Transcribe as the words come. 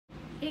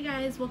Hey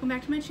guys, welcome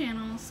back to my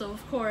channel. So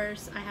of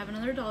course, I have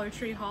another Dollar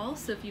Tree haul,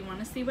 so if you want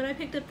to see what I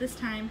picked up this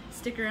time,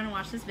 stick around and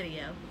watch this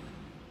video.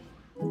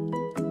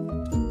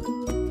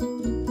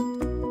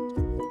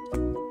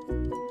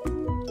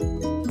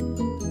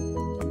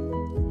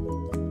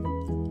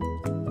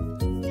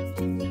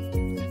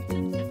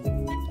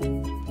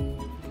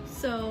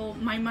 So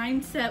my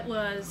mindset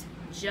was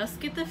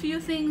just get the few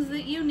things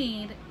that you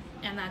need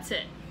and that's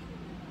it.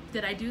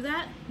 Did I do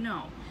that?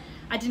 No.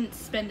 I didn't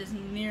spend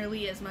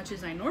nearly as much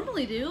as I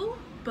normally do,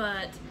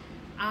 but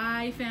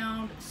I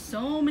found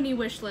so many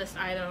wish list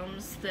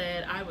items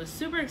that I was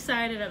super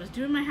excited. I was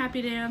doing my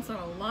happy dance on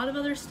a lot of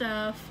other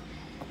stuff.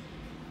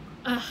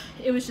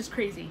 It was just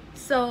crazy.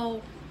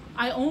 So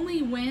I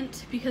only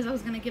went because I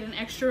was gonna get an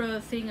extra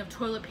thing of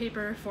toilet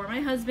paper for my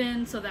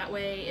husband, so that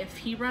way if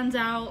he runs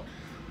out,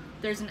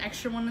 there's an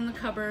extra one in the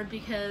cupboard,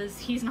 because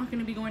he's not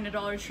gonna be going to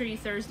Dollar Tree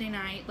Thursday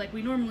night like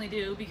we normally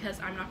do because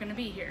I'm not gonna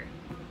be here.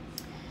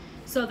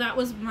 So that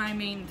was my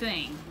main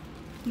thing.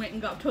 Went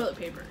and got toilet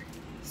paper.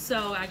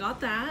 So I got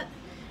that.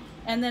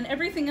 And then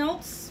everything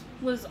else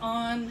was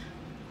on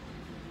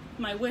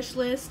my wish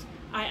list.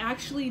 I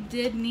actually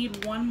did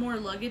need one more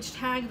luggage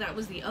tag. That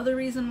was the other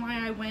reason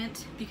why I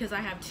went, because I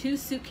have 2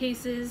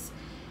 suitcases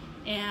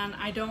and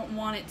I don't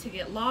want it to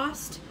get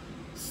lost.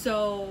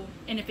 So,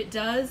 and if it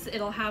does,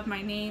 it'll have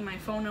my name, my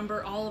phone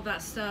number, all of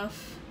that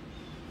stuff.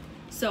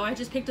 So I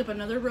just picked up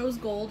another rose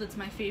gold. It's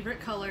my favorite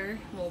color,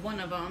 well, one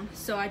of them.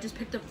 So I just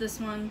picked up this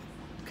one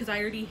because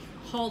I already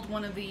hauled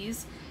one of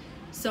these.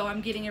 So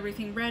I'm getting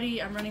everything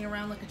ready. I'm running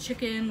around like a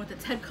chicken with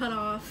its head cut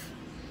off.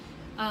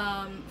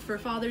 For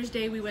Father's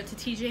Day, we went to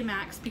TJ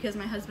Maxx because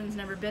my husband's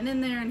never been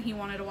in there and he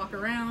wanted to walk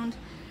around.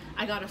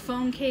 I got a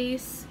phone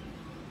case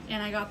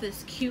and I got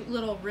this cute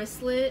little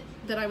wristlet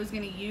that I was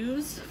gonna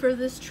use for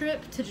this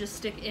trip to just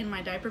stick in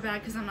my diaper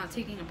bag because I'm not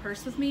taking a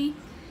purse with me.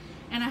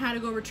 And I had to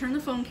go return the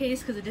phone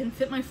case because it didn't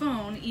fit my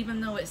phone, even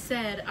though it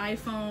said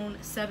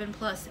iPhone 7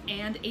 Plus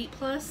and 8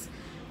 Plus.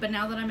 But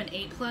now that I'm an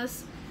 8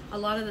 Plus, a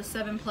lot of the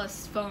 7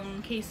 Plus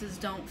phone cases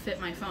don't fit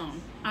my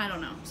phone. I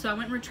don't know. So I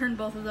went and returned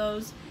both of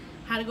those.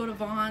 Had to go to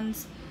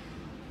Vons.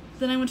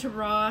 Then I went to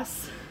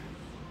Ross.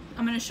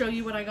 I'm going to show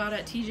you what I got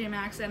at TJ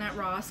Maxx and at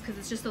Ross because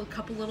it's just a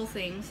couple little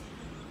things.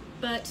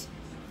 But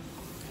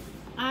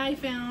I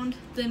found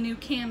the new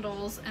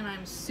candles and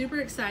I'm super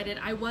excited.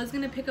 I was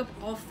going to pick up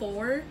all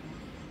 4.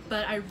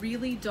 But I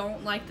really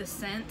don't like the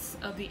scents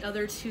of the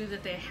other 2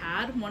 that they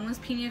had. One was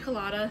Pina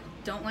Colada,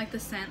 don't like the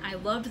scent. I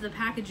loved the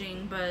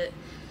packaging, but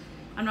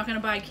I'm not gonna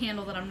buy a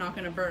candle that I'm not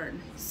gonna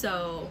burn.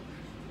 So,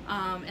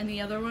 and the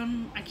other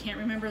one, I can't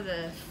remember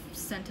the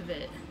scent of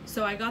it.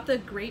 So I got the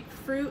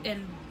grapefruit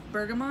and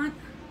bergamot.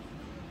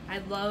 I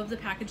love the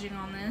packaging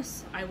on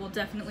this. I will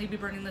definitely be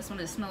burning this one,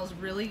 it smells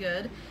really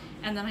good.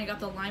 And then I got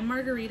the lime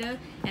margarita,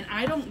 and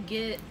I don't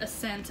get a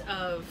scent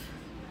of,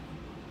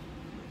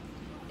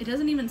 it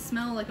doesn't even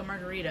smell like a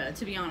margarita,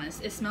 to be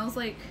honest. It smells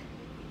like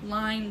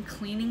line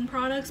cleaning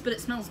products, but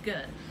it smells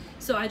good.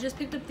 So I just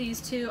picked up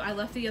these 2. I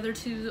left the other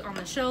 2 on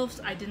the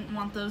shelves. I didn't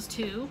want those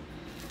 2.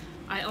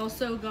 I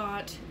also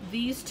got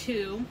these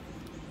 2,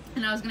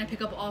 and I was gonna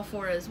pick up all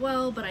 4 as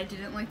well, but I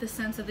didn't like the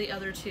scents of the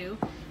other 2.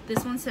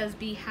 This one says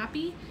Be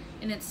Happy,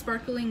 and it's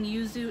sparkling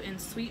yuzu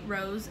and sweet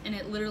rose, and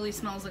it literally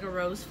smells like a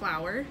rose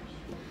flower.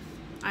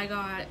 I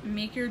got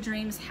Make Your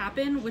Dreams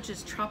Happen, which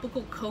is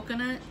tropical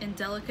coconut and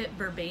delicate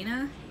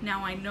verbena.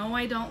 Now I know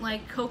I don't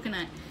like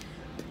coconut,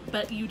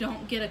 but you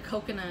don't get a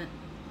coconut.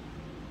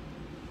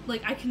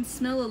 Like, I can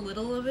smell a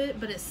little of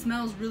it, but it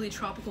smells really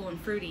tropical and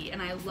fruity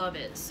and I love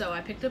it. So I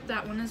picked up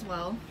that one as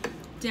well.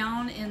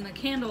 Down in the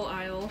candle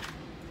aisle,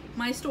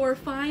 my store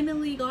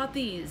finally got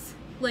these.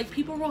 Like,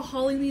 people were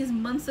hauling these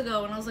months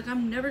ago and I was like,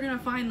 I'm never gonna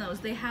find those.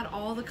 They had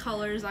all the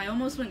colors. I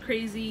almost went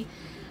crazy.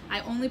 I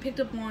only picked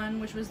up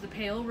one, which was the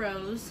pale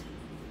rose.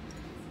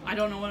 I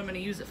don't know what I'm gonna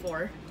use it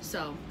for,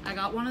 so I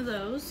got one of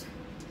those.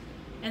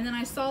 And then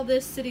I saw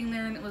this sitting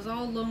there and it was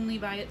all lonely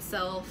by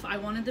itself. I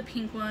wanted the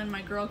pink one.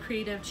 My girl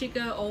Creative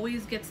Chica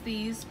always gets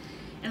these.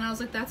 And I was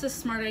like, that's a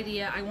smart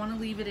idea. I wanna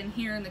leave it in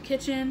here in the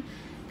kitchen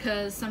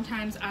because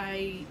sometimes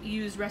I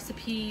use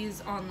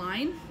recipes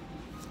online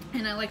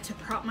and I like to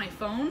prop my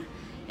phone.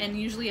 And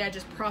usually I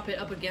just prop it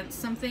up against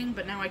something,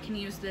 but now I can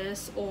use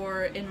this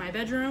or in my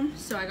bedroom.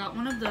 So I got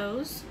one of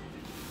those.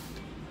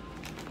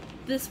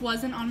 This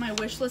wasn't on my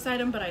wish list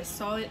item, but I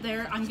saw it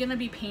there. I'm gonna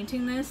be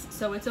painting this,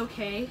 so it's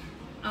okay.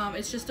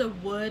 It's just a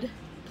wood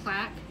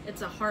plaque.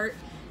 It's a heart.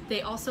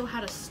 They also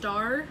had a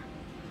star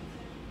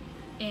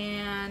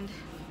and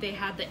they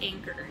had the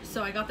anchor.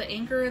 So I got the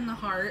anchor and the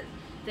heart.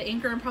 The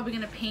anchor I'm probably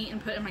gonna paint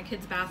and put in my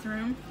kid's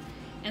bathroom.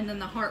 And then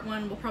the heart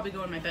one will probably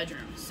go in my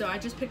bedroom. So I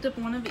just picked up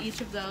one of each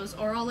of those,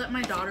 or I'll let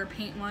my daughter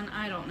paint one,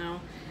 I don't know.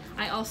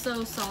 I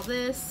also saw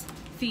this,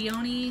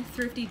 Fione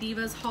Thrifty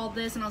Divas hauled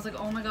this and I was like,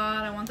 oh my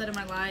god, I want that in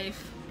my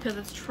life because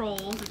it's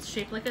trolls. It's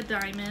shaped like a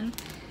diamond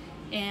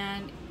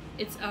and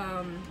it's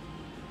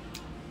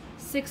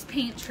 6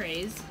 paint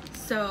trays.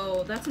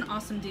 So that's an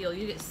awesome deal.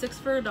 You get 6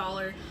 for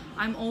 $1.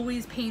 I'm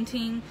always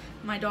painting.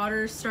 My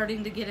daughter's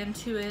starting to get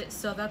into it,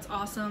 so that's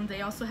awesome.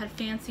 They also had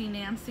Fancy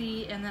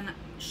Nancy, and then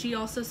she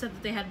also said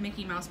that they had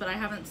Mickey Mouse, but I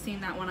haven't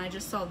seen that one. I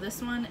just saw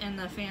this one and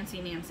the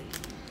Fancy Nancy.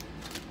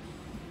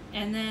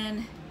 And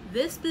then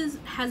this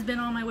has been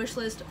on my wish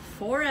list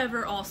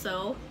forever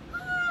also.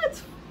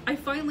 I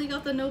finally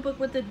got the notebook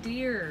with the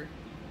deer.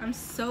 I'm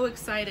so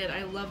excited.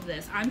 I love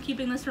this. I'm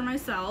keeping this for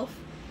myself,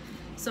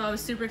 so I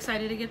was super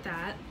excited to get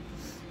that.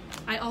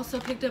 I also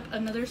picked up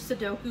another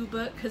Sudoku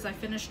book because I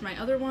finished my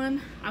other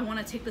one. I want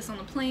to take this on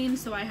the plane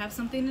so I have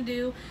something to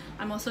do.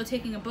 I'm also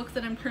taking a book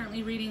that I'm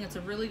currently reading. It's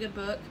a really good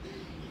book.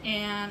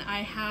 And I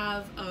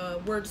have a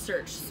word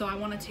search, so I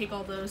want to take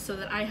all those so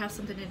that I have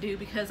something to do,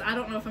 because I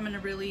don't know if I'm going to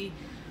really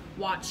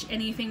watch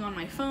anything on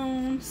my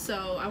phone,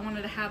 so I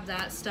wanted to have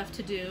that stuff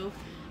to do.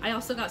 I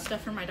also got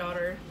stuff for my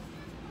daughter.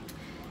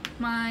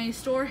 My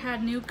store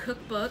had new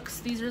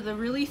cookbooks. These are the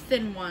really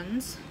thin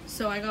ones,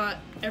 so I got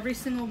every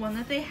single one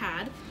that they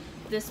had.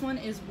 This one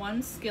is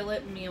One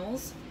Skillet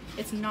Meals.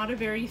 It's not a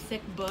very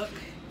thick book,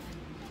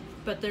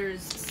 but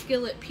there's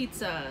skillet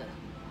pizza,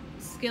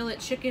 skillet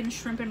chicken,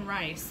 shrimp, and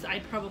rice. I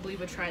probably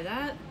would try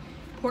that.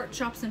 Pork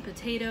chops and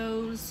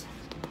potatoes.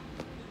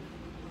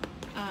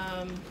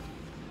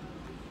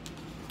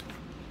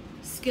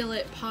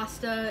 Skillet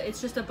pasta. It's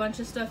just a bunch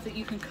of stuff that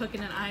you can cook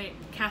in a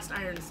cast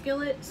iron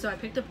skillet. So I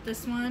picked up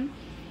this one,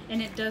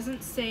 and it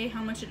doesn't say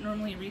how much it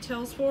normally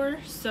retails for,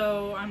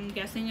 so I'm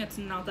guessing it's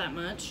not that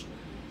much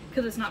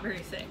because it's not very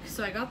thick.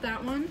 So I got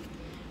that one.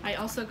 I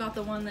also got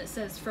the one that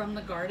says From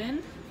the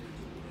Garden.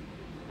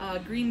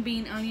 Green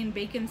bean, onion,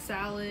 bacon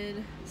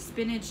salad,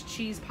 spinach,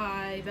 cheese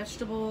pie,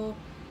 vegetable,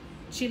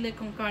 chile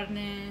con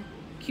carne,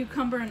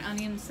 cucumber and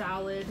onion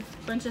salad,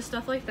 bunch of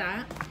stuff like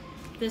that.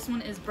 This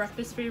one is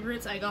Breakfast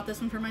Favorites. I got this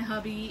one for my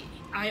hubby.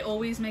 I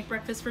always make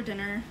breakfast for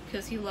dinner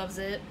because he loves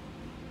it.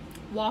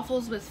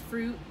 Waffles with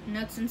fruit,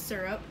 nuts, and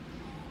syrup,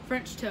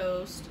 French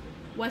toast,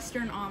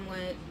 Western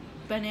omelet,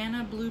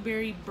 banana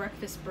blueberry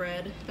breakfast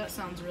bread. That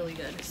sounds really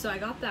good. So I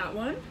got that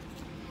one.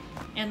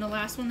 And the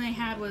last one they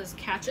had was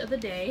Catch of the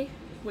Day,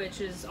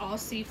 which is all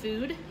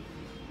seafood,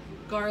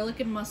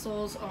 garlic and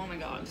mussels. Oh my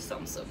god,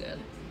 sounds so good.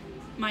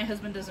 My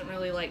husband doesn't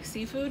really like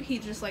seafood, he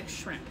just likes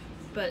shrimp.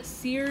 But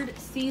seared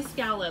sea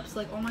scallops,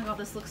 like, oh my god,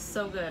 this looks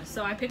so good.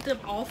 So I picked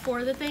up all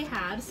 4 that they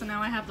had, so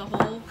now I have the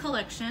whole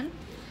collection.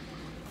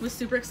 Was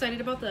super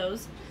excited about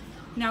those.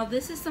 Now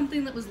this is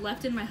something that was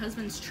left in my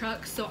husband's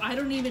truck, so I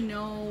don't even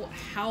know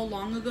how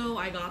long ago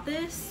I got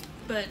this,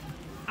 but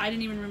I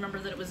didn't even remember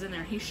that it was in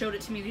there. He showed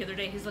it to me the other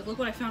day. He's like, look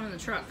what I found in the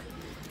truck.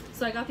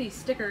 So I got these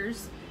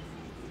stickers,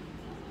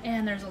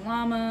 and there's a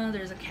llama,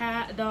 there's a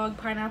cat, a dog,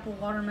 pineapple,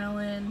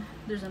 watermelon,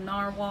 there's a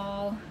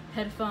narwhal,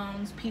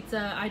 headphones,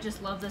 pizza. I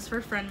just love this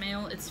for friend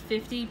mail. It's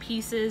 50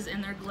 pieces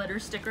and they're glitter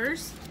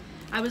stickers.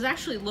 I was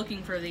actually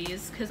looking for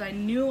these because I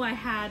knew I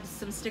had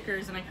some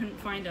stickers and I couldn't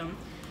find them.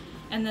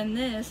 And then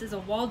this is a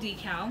wall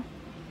decal,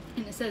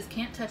 and it says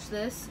can't touch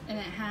this, and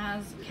it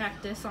has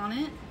cactus on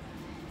it.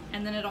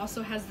 And then it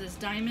also has this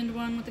diamond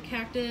one with the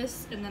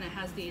cactus, and then it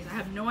has these. I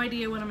have no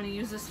idea what I'm going to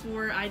use this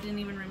for. I didn't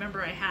even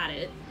remember I had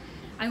it.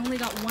 I only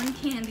got 1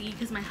 candy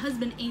because my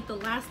husband ate the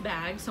last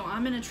bag, so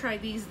I'm going to try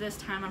these this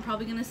time. I'm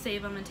probably going to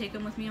save them and take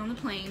them with me on the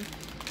plane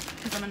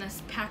because I'm going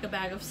to pack a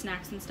bag of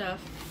snacks and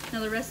stuff. Now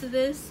the rest of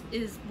this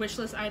is wish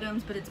list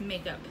items, but it's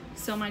makeup.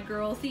 So my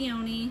girl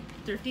Theone,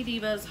 Thrifty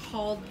Divas,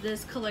 hauled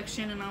this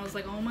collection, and I was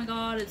like, oh my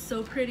god, it's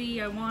so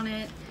pretty, I want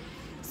it.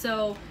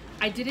 So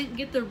I didn't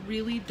get the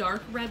really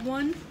dark red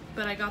one,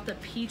 but I got the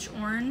peach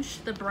orange,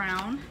 the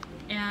brown,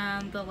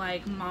 and the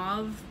like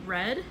mauve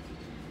red.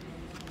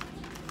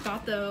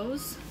 Got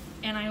those,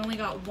 and I only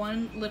got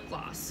 1 lip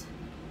gloss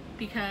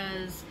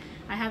because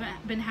I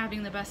haven't been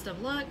having the best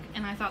of luck,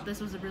 and I thought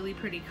this was a really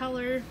pretty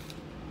color.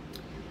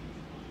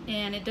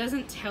 And it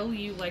doesn't tell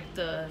you like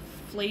the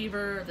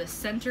flavor or the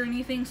scent or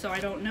anything, so I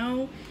don't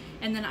know.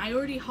 And then I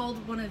already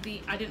hauled one of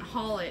the, I didn't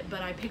haul it, but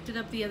I picked it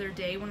up the other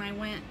day when I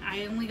went.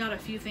 I only got a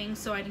few things,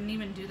 so I didn't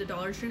even do the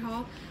Dollar Tree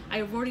haul.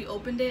 I've already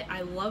opened it.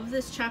 I love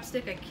this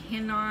chapstick. I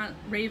cannot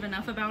rave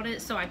enough about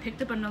it, so I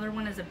picked up another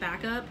one as a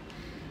backup.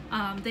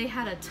 They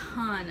had a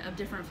ton of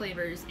different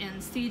flavors, and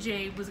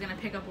CJ was gonna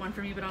pick up one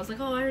for me, but I was like,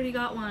 oh, I already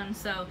got one.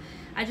 So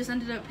I just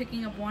ended up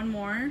picking up one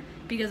more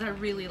because I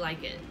really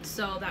like it.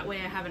 So that way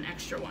I have an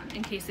extra one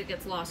in case it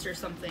gets lost or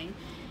something.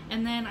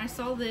 And then I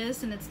saw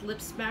this, and it's Lip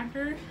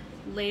Smacker.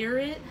 Layer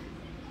It.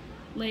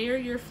 Layer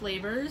Your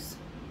Flavors.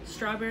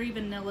 Strawberry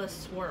Vanilla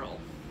Swirl.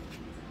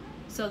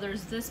 So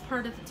there's this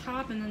part at the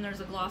top, and then there's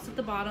a gloss at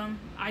the bottom.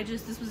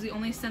 This was the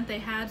only scent they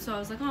had, so I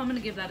was like, oh, I'm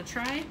gonna give that a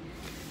try.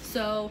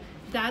 So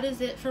that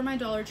is it for my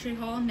Dollar Tree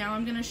haul. Now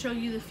I'm gonna show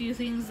you the few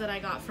things that I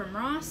got from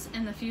Ross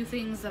and the few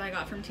things that I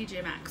got from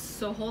TJ Maxx.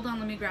 So hold on,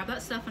 let me grab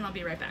that stuff and I'll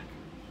be right back.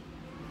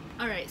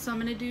 Alright, so I'm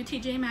gonna do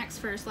TJ Maxx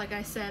first. Like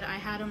I said, I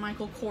had a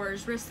Michael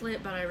Kors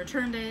wristlet, but I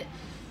returned it.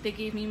 They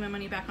gave me my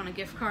money back on a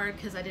gift card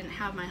because I didn't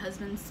have my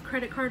husband's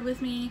credit card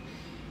with me.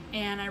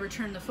 and I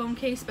returned the phone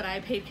case, but I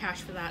paid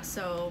cash for that,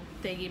 so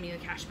they gave me the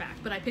cash back.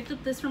 But I picked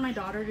up this for my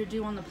daughter to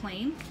do on the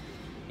plane,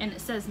 and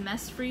it says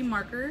mess-free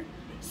marker,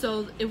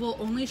 so it will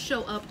only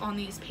show up on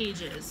these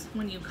pages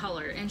when you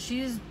color, and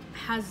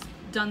has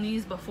done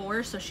these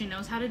before, so she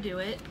knows how to do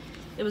it.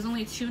 It was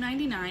only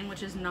 $2.99,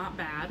 which is not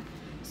bad.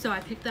 So I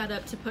picked that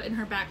up to put in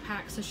her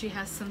backpack so she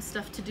has some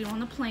stuff to do on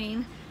the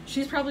plane.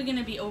 She's probably going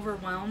to be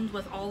overwhelmed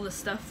with all the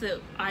stuff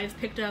that I've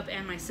picked up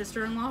and my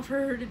sister-in-law for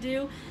her to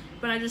do,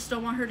 but I just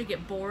don't want her to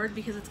get bored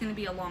because it's going to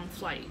be a long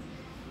flight.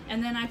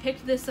 And then I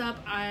picked this up.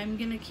 I'm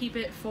going to keep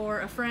it for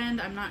a friend.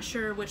 I'm not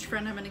sure which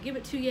friend I'm going to give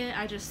it to yet.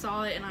 I just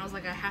saw it and I was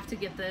like, I have to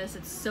get this.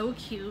 It's so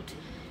cute.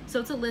 So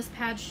it's a list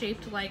pad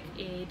shaped like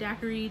a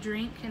daiquiri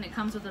drink, and it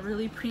comes with a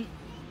really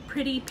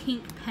pretty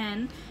pink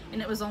pen,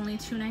 and it was only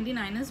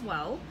 $2.99 as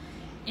well.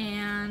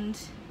 And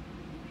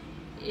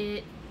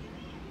it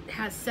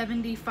has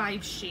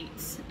 75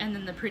 sheets and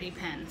then the pretty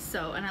pen.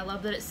 So, and I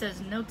love that it says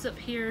notes up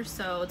here,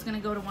 so it's gonna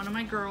go to one of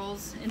my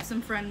girls in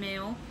some friend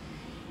mail.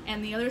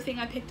 And the other thing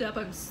I picked up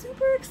I'm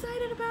super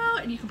excited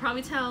about, and you can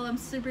probably tell I'm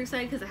super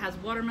excited because it has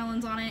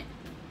watermelons on it.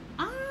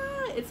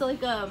 It's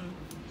like a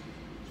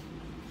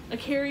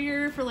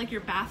carrier for like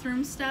your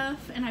bathroom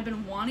stuff, and I've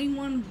been wanting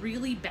one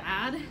really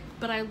bad,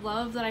 but I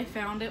love that I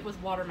found it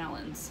with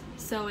watermelons.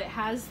 So it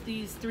has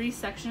these 3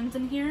 sections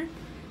in here.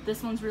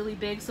 This one's really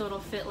big, so it'll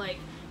fit like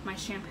my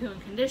shampoo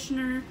and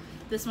conditioner.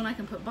 This one I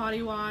can put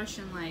body wash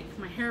and like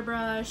my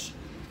hairbrush.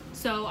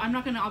 So I'm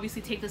not gonna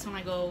obviously take this when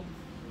I go,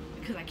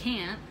 because I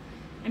can't.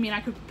 I mean,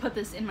 I could put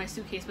this in my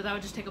suitcase, but that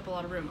would just take up a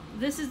lot of room.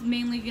 This is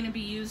mainly going to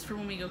be used for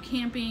when we go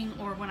camping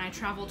or when I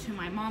travel to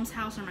my mom's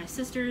house or my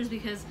sister's,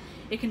 because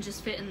it can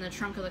just fit in the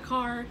trunk of the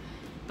car.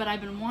 But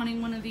I've been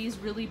wanting one of these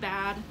really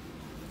bad.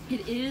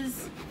 It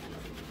is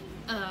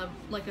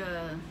like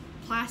a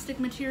plastic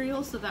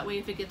material, so that way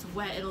if it gets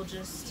wet, it'll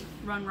just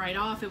run right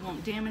off. It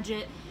won't damage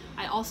it.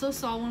 I also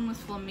saw one with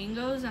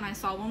flamingos, and I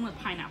saw one with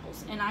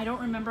pineapples. And I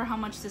don't remember how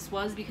much this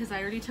was because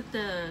I already took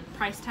the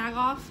price tag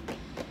off,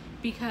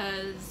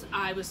 because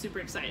I was super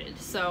excited.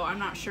 So I'm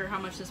not sure how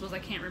much this was, I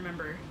can't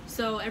remember.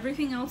 So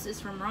everything else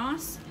is from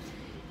Ross.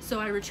 So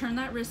I returned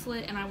that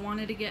wristlet, and I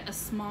wanted to get a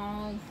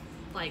small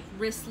like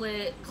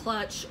wristlet,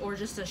 clutch, or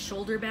just a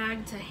shoulder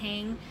bag to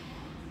hang,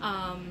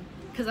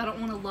 because I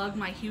don't want to lug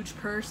my huge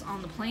purse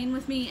on the plane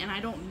with me, and I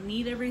don't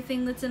need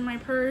everything that's in my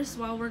purse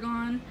while we're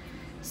gone.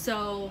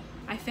 So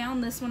I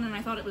found this one and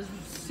I thought it was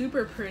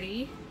super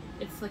pretty.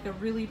 It's like a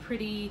really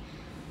pretty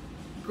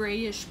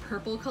grayish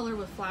purple color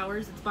with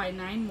flowers. It's by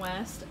Nine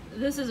West.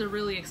 This is a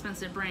really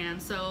expensive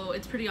brand, so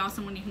it's pretty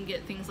awesome when you can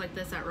get things like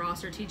this at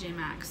Ross or TJ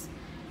Maxx.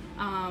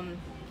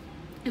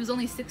 It was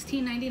only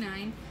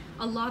 $16.99.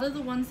 A lot of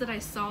the ones that I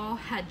saw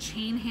had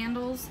chain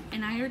handles,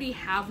 and I already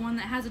have one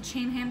that has a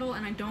chain handle,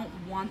 and I don't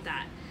want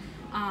that.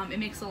 It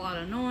makes a lot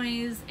of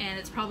noise, and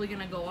it's probably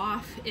gonna go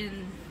off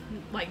in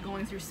like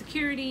going through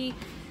security.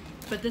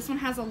 But this one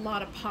has a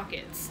lot of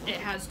pockets. It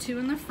has 2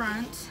 in the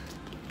front,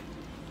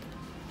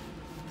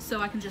 so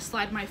I can just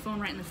slide my phone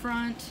right in the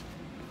front,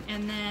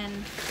 and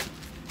then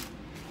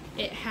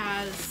it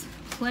has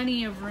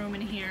plenty of room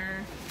in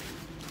here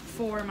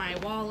for my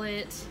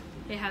wallet.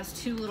 It has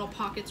 2 little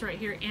pockets right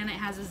here, and it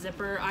has a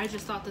zipper. I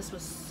just thought this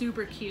was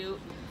super cute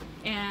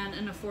and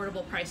an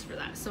affordable price for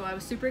that, so I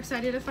was super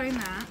excited to find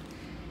that.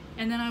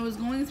 And then I was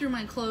going through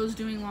my clothes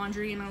doing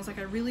laundry, and I was like,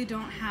 I really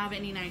don't have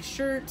any nice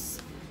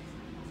shirts.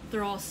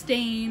 They're all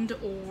stained,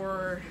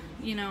 or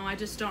you know, I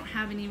just don't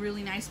have any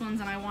really nice ones,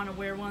 and I want to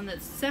wear one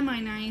that's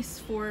semi-nice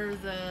for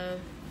the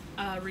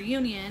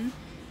reunion.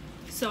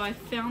 So I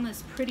found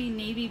this pretty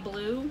navy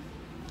blue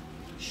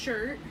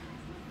shirt,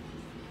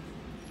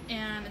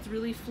 and it's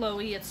really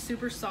flowy. It's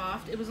super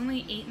soft. It was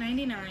only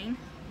 $8.99,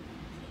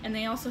 and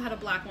they also had a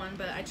black one,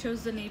 but I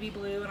chose the navy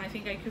blue, and I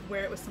think I could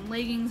wear it with some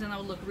leggings, and that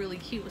would look really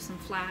cute with some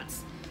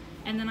flats.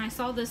 And then I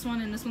saw this one,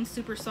 and this one's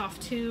super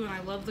soft too, and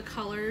I love the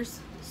colors.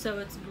 So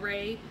it's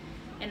gray,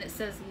 and it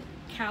says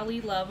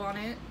Cali Love on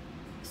it.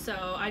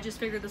 So I just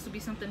figured this would be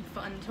something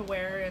fun to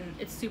wear, and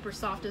it's super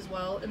soft as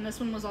well. And this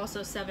one was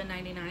also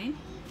 $7.99,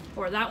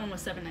 or that one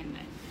was $7.99.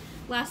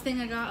 Last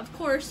thing I got, of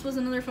course, was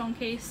another phone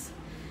case.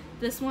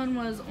 This one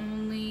was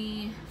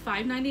only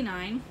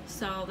 $5.99,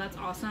 so that's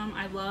awesome.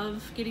 I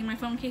love getting my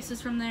phone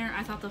cases from there.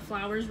 I thought the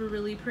flowers were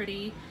really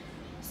pretty,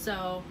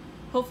 so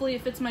hopefully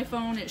it fits my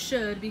phone. It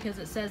should, because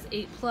it says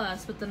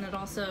 8+, but then it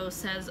also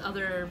says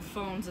other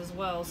phones as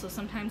well, so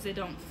sometimes they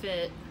don't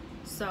fit.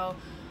 So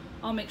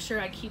I'll make sure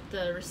I keep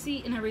the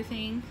receipt and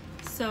everything.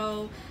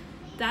 So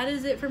that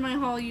is it for my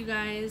haul, you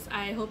guys.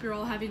 I hope you're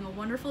all having a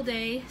wonderful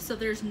day. So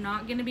there's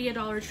not going to be a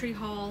Dollar Tree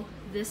haul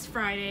this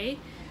Friday.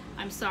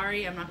 I'm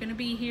sorry, I'm not going to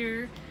be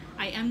here.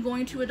 I am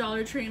going to a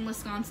Dollar Tree in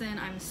Wisconsin.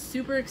 I'm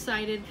super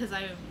excited because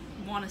I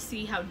want to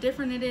see how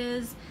different it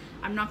is.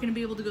 I'm not going to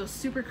be able to go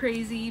super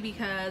crazy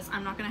because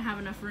I'm not going to have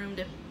enough room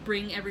to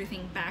bring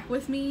everything back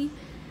with me.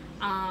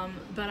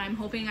 But I'm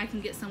hoping I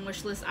can get some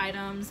wish list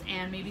items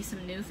and maybe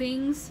some new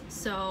things.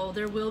 So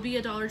there will be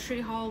a Dollar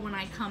Tree haul when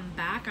I come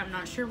back. I'm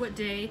not sure what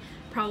day,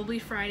 probably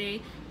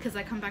Friday, because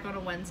I come back on a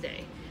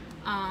Wednesday.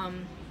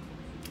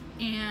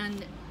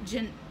 And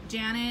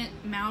Janet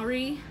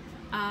Mowry.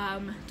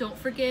 Don't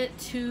forget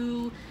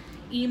to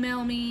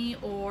email me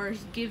or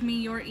give me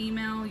your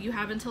email. You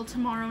have until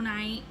tomorrow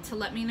night to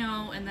let me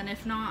know, and then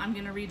if not, I'm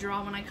gonna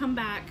redraw when I come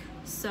back.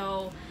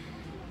 So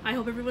I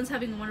hope everyone's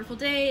having a wonderful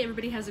day.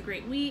 Everybody has a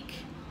great week.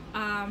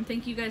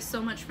 Thank you guys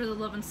so much for the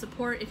love and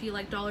support. If you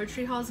like Dollar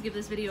Tree hauls, give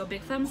this video a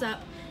big thumbs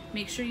up.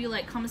 Make sure you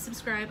like, comment,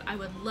 subscribe. I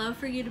would love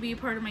for you to be a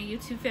part of my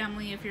YouTube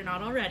family if you're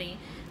not already.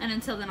 And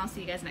until then, I'll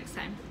see you guys next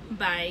time.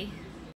 Bye.